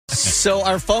So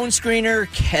our phone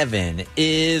screener, Kevin,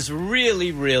 is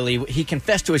really, he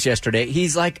confessed to us yesterday,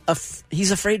 he's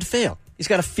afraid to fail. He's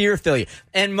got a fear of failure.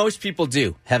 And most people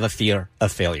do have a fear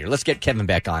of failure. Let's get Kevin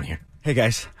back on here. Hey,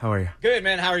 guys. How are you? Good,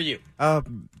 man. How are you?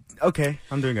 Okay.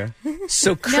 I'm doing good.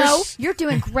 So, Chris... No, you're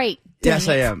doing great. Yes,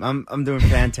 I am. I'm doing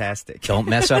fantastic. Don't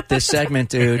mess up this segment,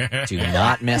 dude. Do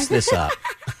not mess this up.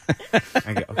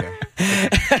 Okay.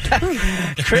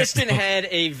 Kristin had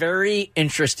a very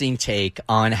interesting take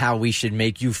on how we should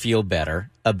make you feel better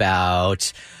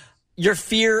about your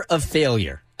fear of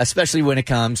failure, especially when it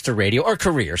comes to radio or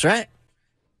careers, right?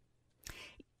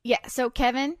 Yeah. So,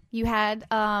 Kevin, you had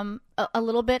a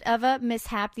little bit of a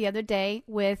mishap the other day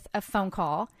with a phone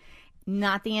call.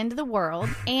 Not the end of the world.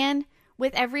 And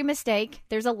with every mistake,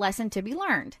 there's a lesson to be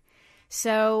learned.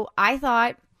 So I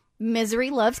thought, misery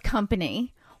loves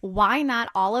company. Why not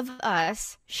all of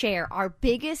us share our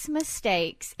biggest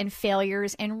mistakes and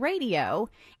failures in radio?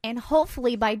 And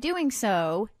hopefully by doing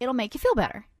so, it'll make you feel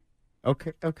better.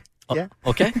 Okay. Yeah.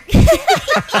 Okay.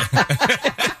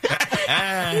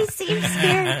 He seems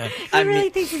scared. He really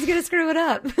thinks he's going to screw it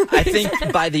up. I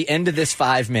think by the end of this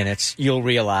 5 minutes, you'll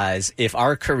realize if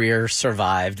our career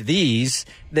survived these,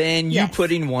 then you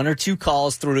putting one or two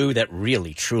calls through that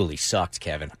really, truly sucked,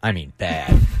 Kevin. I mean,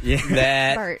 bad.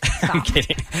 Yeah. Bert, I'm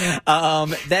kidding.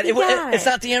 It's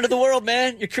not the end of the world,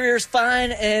 man. Your career's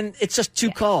fine, and it's just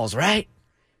two calls, right?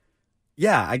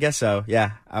 Yeah, I guess so.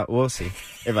 Yeah, we'll see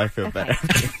if I feel better.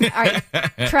 All right,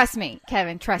 trust me,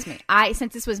 Kevin. Trust me.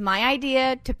 Since this was my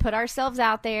idea to put ourselves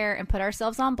out there and put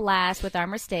ourselves on blast with our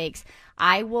mistakes,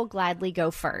 I will gladly go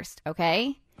first.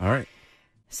 Okay. All right.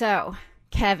 So,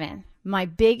 Kevin, my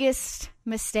biggest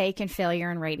mistake and failure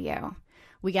in radio.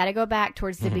 We got to go back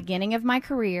towards the beginning of my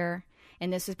career.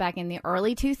 And this was back in the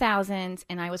early 2000s,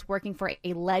 and I was working for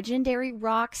a legendary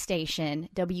rock station,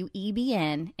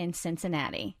 WEBN, in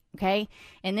Cincinnati. Okay,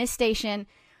 and this station,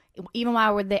 even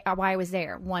while I was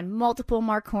there, won multiple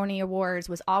Marconi Awards,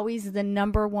 was always the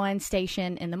number one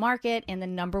station in the market and the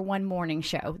number one morning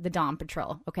show, the Dawn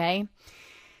Patrol. Okay,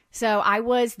 so I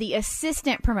was the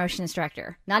assistant promotions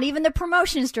director, not even the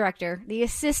promotions director, the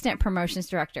assistant promotions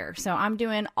director. So I'm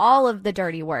doing all of the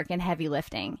dirty work and heavy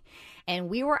lifting. And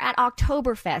we were at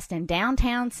Oktoberfest in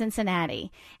downtown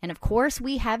Cincinnati. And of course,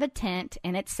 we have a tent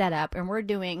and it's set up, and we're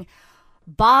doing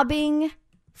bobbing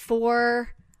for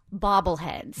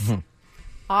bobbleheads. Mm-hmm.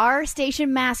 Our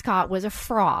station mascot was a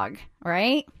frog,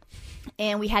 right?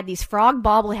 And we had these frog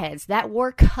bobbleheads that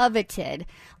were coveted.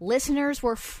 Listeners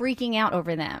were freaking out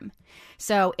over them.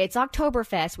 So it's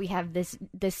Oktoberfest. We have this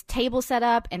table set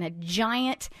up and a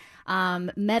giant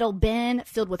metal bin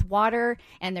filled with water,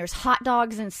 and there's hot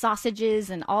dogs and sausages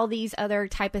and all these other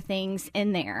type of things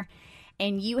in there.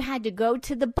 And you had to go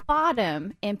to the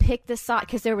bottom and pick the sauce,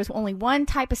 because there was only one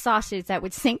type of sausage that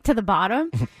would sink to the bottom.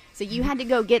 So you had to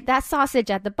go get that sausage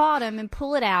at the bottom and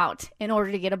pull it out in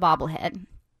order to get a bobblehead.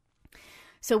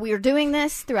 So we were doing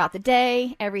this throughout the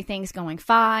day. Everything's going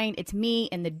fine. It's me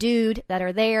and the dude that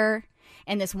are there.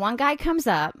 And this one guy comes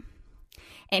up,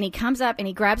 and he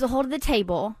grabs a hold of the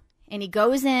table, and he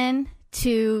goes in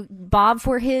to bob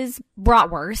for his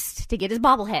bratwurst to get his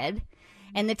bobblehead,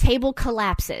 and the table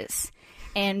collapses.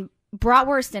 And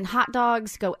bratwurst and hot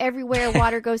dogs go everywhere.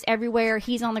 Water goes everywhere.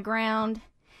 He's on the ground.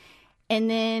 And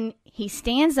then he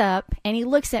stands up and he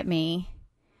looks at me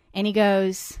and he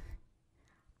goes,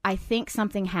 "I think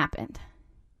something happened."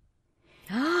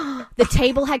 The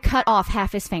table had cut off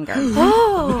half his finger.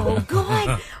 Oh,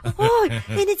 God. Oh,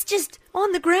 and it's just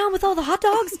on the ground with all the hot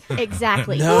dogs?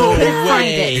 Exactly. No we couldn't find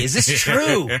way. it. Is this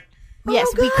true? Yes,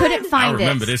 we couldn't find it. I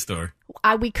remember this story.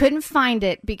 We couldn't find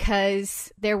it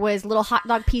because there was little hot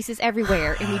dog pieces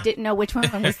everywhere, and we didn't know which one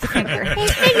was the finger.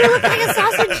 His finger looked like a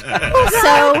sausage.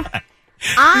 So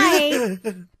I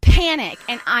panic,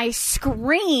 and I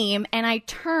scream, and I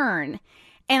turn,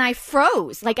 and I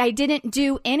froze. Like I didn't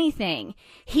do anything.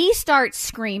 He starts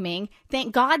screaming.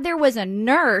 Thank God there was a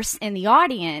nurse in the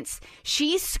audience.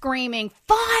 She's screaming,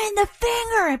 "Find the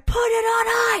finger and put it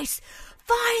on ice.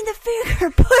 Find the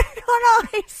finger, put it on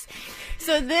ice."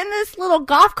 So then this little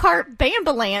golf cart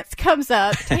ambulance comes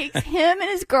up, takes him and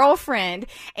his girlfriend,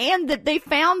 and they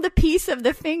found the piece of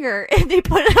the finger, and they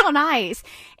put it on ice.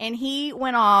 And he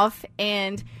went off,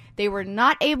 and they were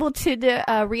not able to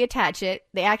reattach it.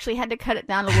 They actually had to cut it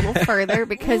down a little further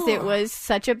because it was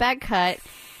such a bad cut.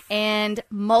 And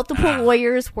multiple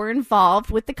lawyers were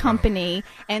involved with the company,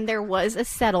 and there was a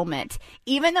settlement.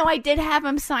 Even though I did have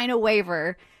him sign a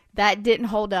waiver, that didn't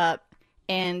hold up,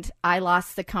 and I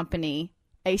lost the company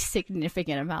a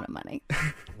significant amount of money.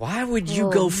 Why would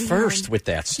you go first with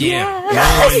that stuff?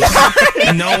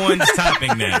 No one's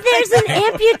topping that. There's an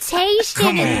amputation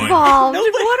Come on. involved.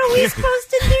 What are we supposed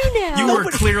to do now? You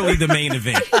were clearly the main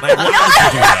event. Like, why would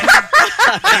you do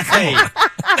that? Hey,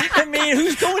 I mean,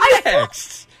 who's going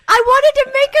next? I wanted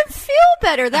to make him feel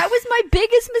better. That was my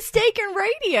biggest mistake in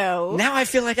radio. Now I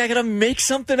feel like I gotta make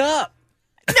something up.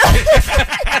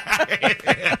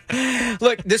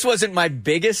 Look, this wasn't my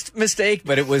biggest mistake,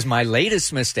 but it was my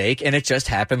latest mistake, and it just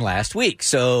happened last week.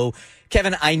 So,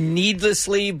 Kevin, I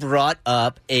needlessly brought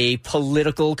up a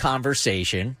political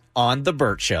conversation on the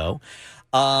Bert Show.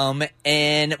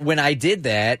 And when I did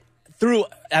that,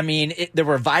 there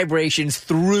were vibrations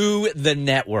through the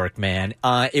network, man.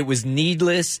 It was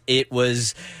needless. It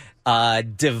was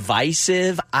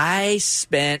divisive. I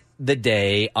spent the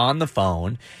day on the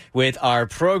phone with our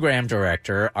program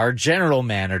director, our general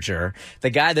manager, the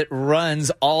guy that runs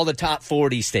all the top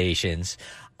 40 stations.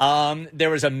 There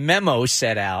was a memo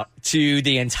set out to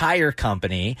the entire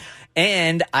company,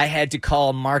 and I had to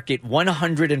call market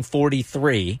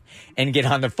 143 and get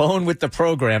on the phone with the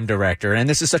program director. And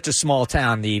this is such a small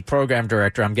town. The program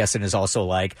director, I'm guessing, is also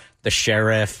like the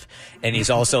sheriff, and he's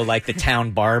also like the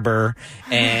town barber,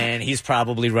 and he's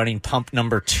probably running pump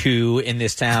number 2 in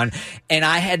this town. And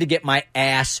I had to get my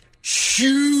ass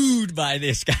chewed by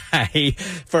this guy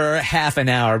for half an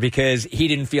hour because he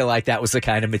didn't feel like that was the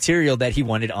kind of material that he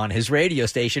wanted on his radio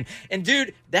station. And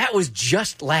dude, that was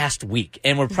just last week,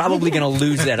 and we're probably going to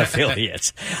lose that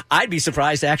affiliate. I'd be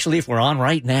surprised actually if we're on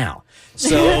right now.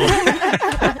 So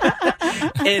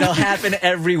it'll happen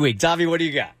every week. Tavi, what do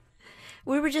you got?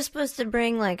 We were just supposed to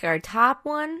bring like our top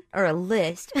one or a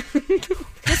list.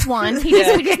 Just one. We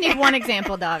just need one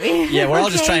example, Davi. Yeah, we're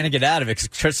all just trying to get out of it because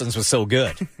Kristen's was so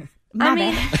good. I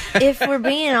mean, if we're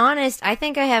being honest, I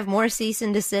think I have more cease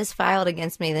and desist filed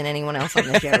against me than anyone else on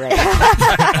the show right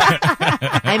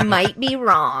now. I might be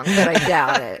wrong, but I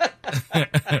doubt it.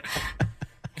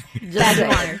 Badge of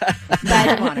honor.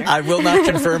 Badge of honor. I will not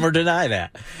confirm or deny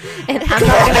that. And I'm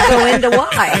not going to go into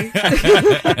why.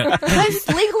 Because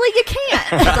legally you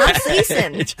can't. It's not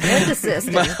ceasing and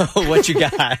desisting. What you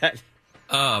got?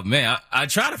 Oh, man, I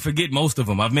try to forget most of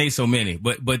them. I've made so many.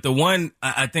 But the one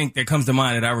I think that comes to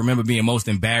mind that I remember being most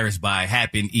embarrassed by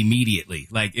happened immediately.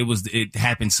 Like, it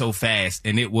happened so fast.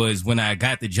 And it was when I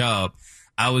got the job.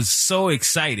 I was so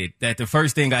excited that the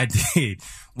first thing I did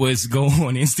was go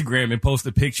on Instagram and post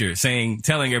a picture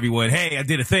telling everyone, hey, I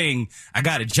did a thing. I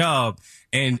got a job.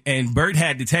 And Bert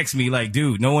had to text me like,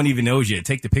 dude, no one even knows yet.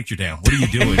 Take the picture down. What are you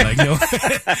doing? Like, no,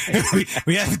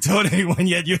 we haven't told anyone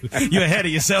yet. You're ahead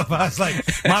of yourself. I was like,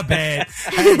 my bad.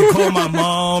 I had to call my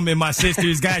mom and my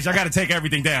sisters. Guys, y'all got to take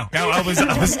everything down. I was a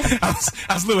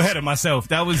little ahead of myself.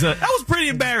 That was pretty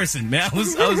embarrassing, man. I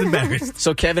was embarrassed.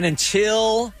 So Kevin,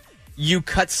 until you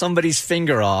cut somebody's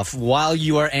finger off while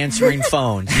you are answering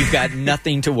phones, you've got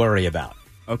nothing to worry about.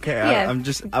 Okay, Yeah.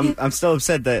 I'm still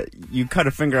upset that you cut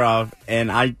a finger off and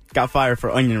I got fired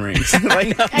for onion rings.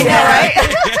 Like, I know, right?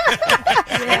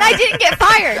 And I didn't get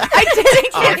fired. I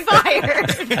didn't get fired.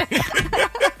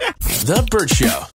 The Bert Show.